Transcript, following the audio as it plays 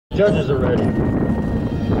judges are ready.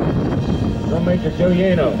 Drum Major Joe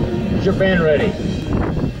Yano, is your band ready?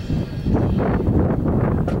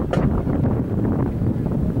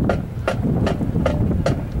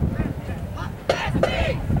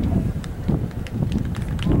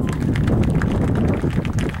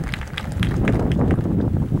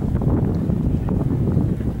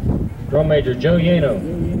 Drum Major Joe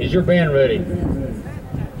Yano, is your band ready?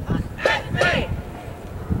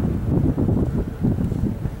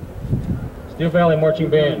 Steel Valley Marching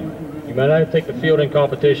Band, you may now take the field in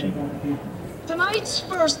competition. Tonight's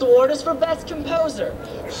first award is for Best Composer.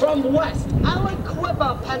 From West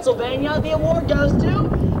Aliquippa, Pennsylvania, the award goes to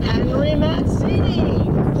Henry Mancini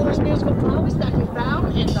for his musical prowess that can be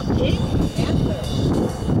found in The Pink Panther.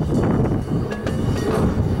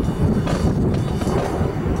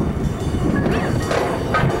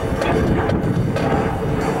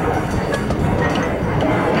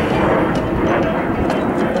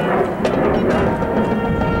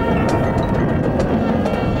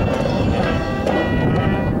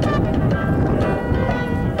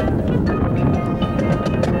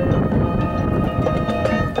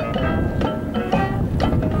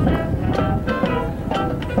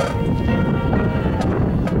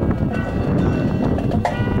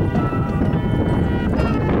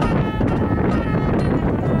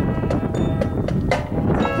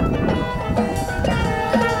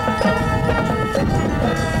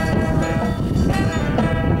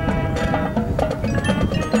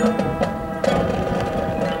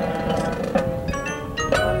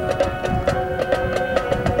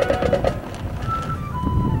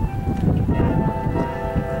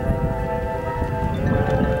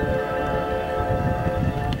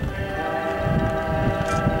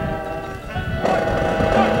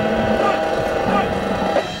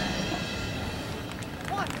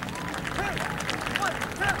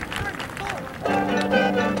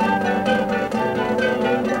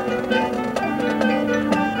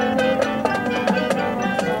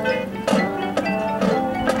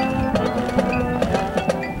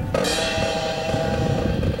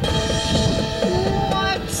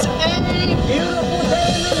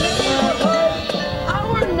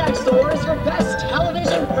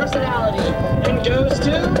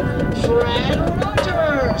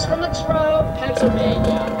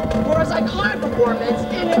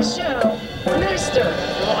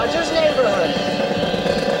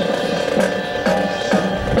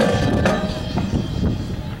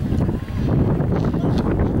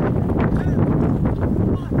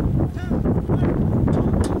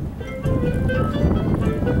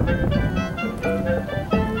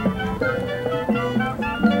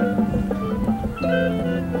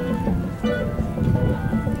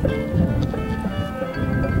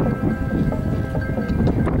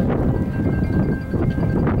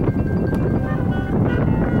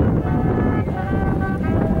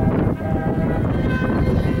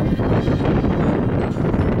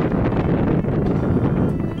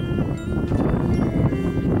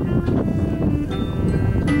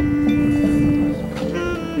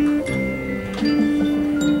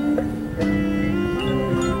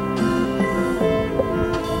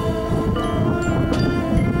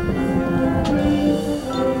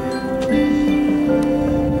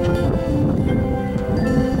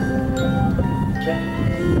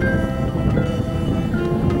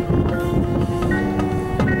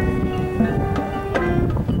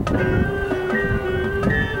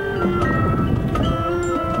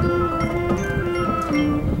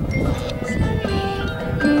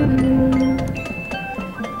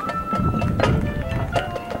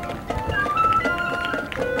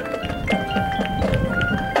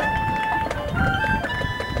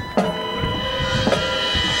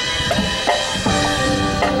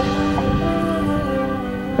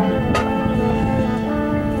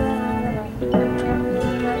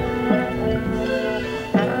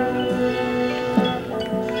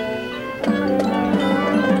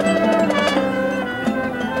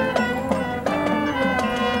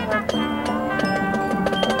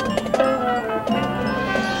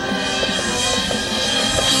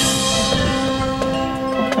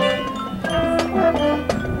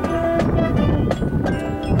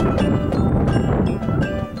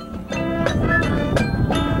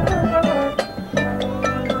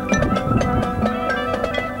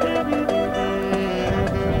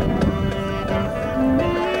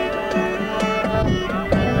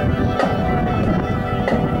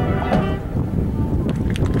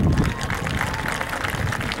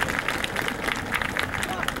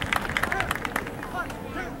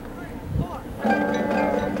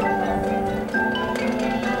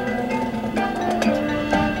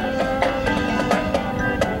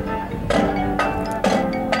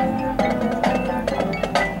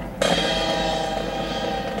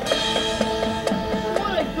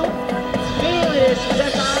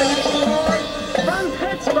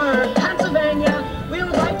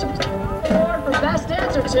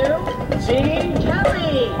 Gene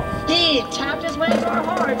Kelly. He tapped his way into our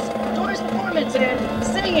hearts during his performance in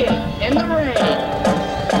Singing in the Rain.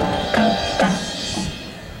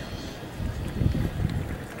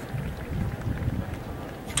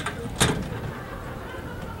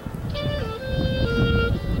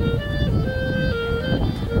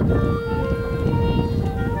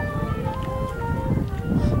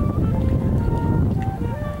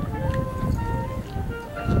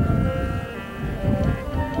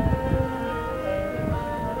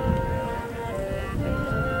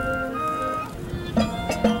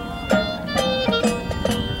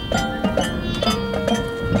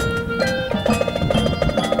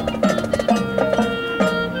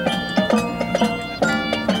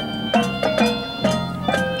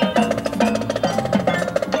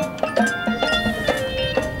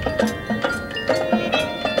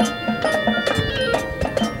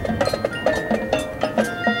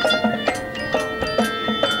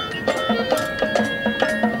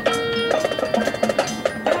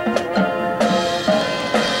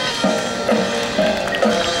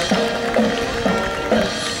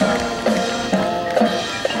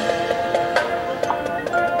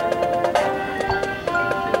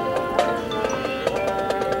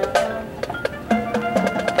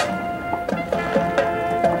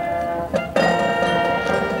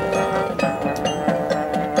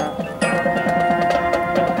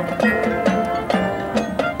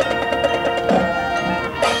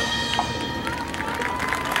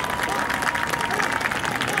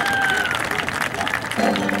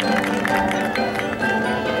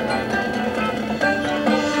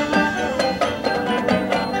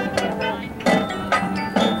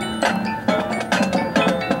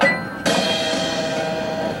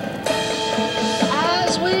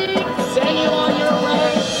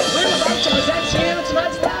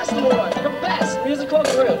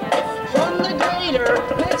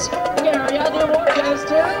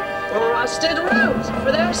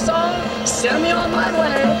 For their song, Send Me On My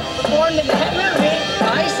Way, performed in the hit movie,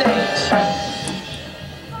 Ice Age.